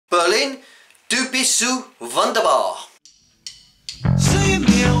Berlin, du bist so wunderbar. See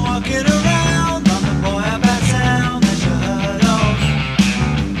me walking around, I'm the boy about town that you heard of.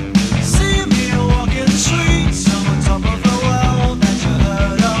 See me walking the streets, I'm on top of the world that you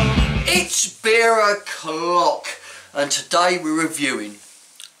heard of. It's beer o'clock, and today we're reviewing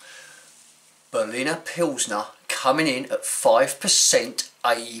Berliner Pilsner coming in at 5%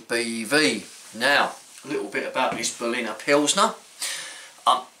 ABV. Now, a little bit about this Berliner Pilsner.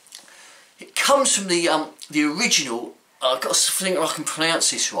 It comes from the original. I've got to think if I can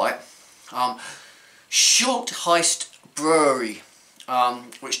pronounce this right. Schultheist Brewery,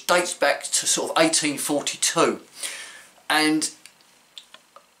 which dates back to sort of 1842, and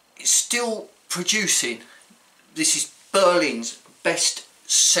it's still producing. This is Berlin's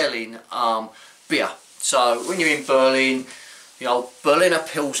best-selling beer. So when you're in Berlin, the old Berliner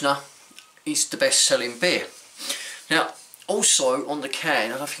Pilsner is the best-selling beer. Now, also on the can, I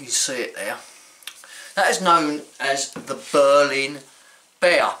don't know if you can see it there, that is known as the Berlin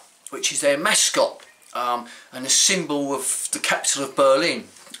Bear, which is their mascot and a symbol of the capital of Berlin.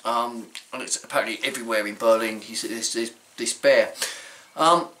 And it's apparently everywhere in Berlin. There's this bear.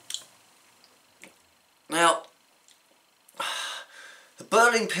 Now, the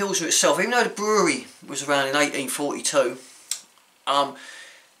Berlin Pilsner itself, even though the brewery was around in 1842,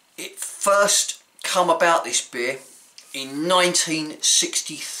 it first come about, this beer, in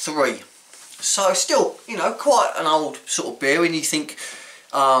 1963. So still, you know, quite an old sort of beer when you think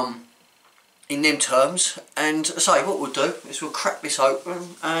in them terms. And say, what we'll do is we'll crack this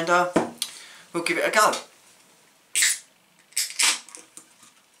open and we'll give it a go.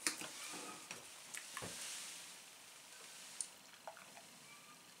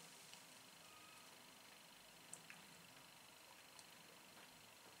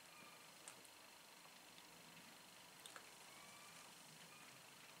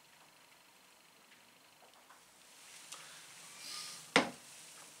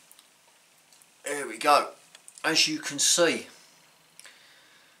 There we go. As you can see,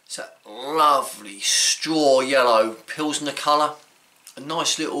 it's that lovely straw yellow Pilsner colour. A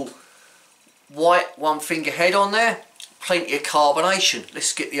nice little white one finger head on there. Plenty of carbonation.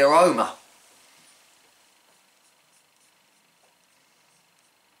 Let's get the aroma.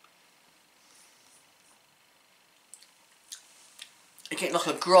 You're getting like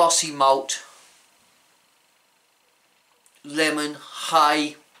a grassy malt, lemon,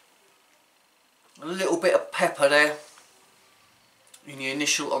 hay, a little bit of pepper there in the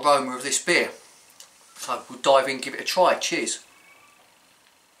initial aroma of this beer. So we'll dive in and give it a try. Cheers.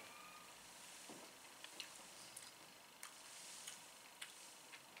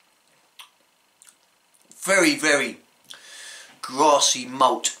 Very, very grassy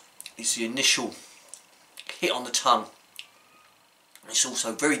malt is the initial hit on the tongue. It's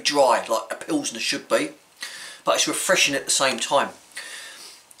also very dry, like a Pilsner should be, but it's refreshing at the same time.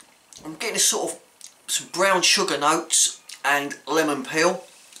 I'm getting a sort of some brown sugar notes and lemon peel,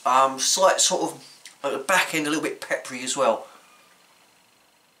 slight sort of at the back end a little bit peppery as well.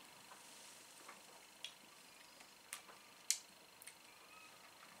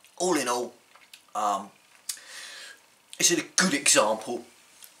 All in all, it's a good example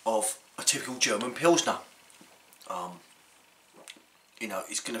of a typical German Pilsner. You know,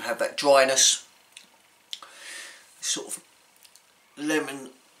 it's going to have that dryness, sort of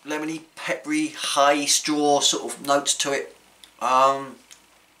lemony, peppery, hay, straw sort of notes to it. I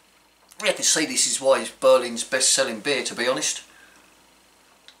can see this is why it's Berlin's best-selling beer, to be honest.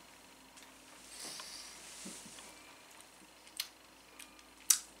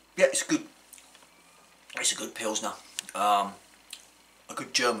 Yeah, it's good. It's a good Pilsner. A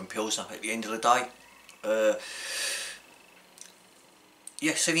good German Pilsner at the end of the day.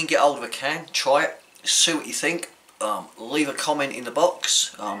 Yeah, see if you can get hold of a can, try it, see what you think. Leave a comment in the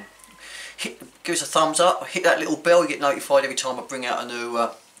box, give us a thumbs up, hit that little bell, you get notified every time I bring out a new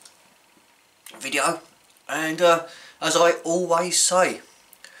video. And as I always say,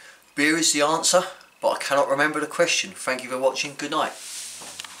 beer is the answer, but I cannot remember the question. Thank you for watching, good night.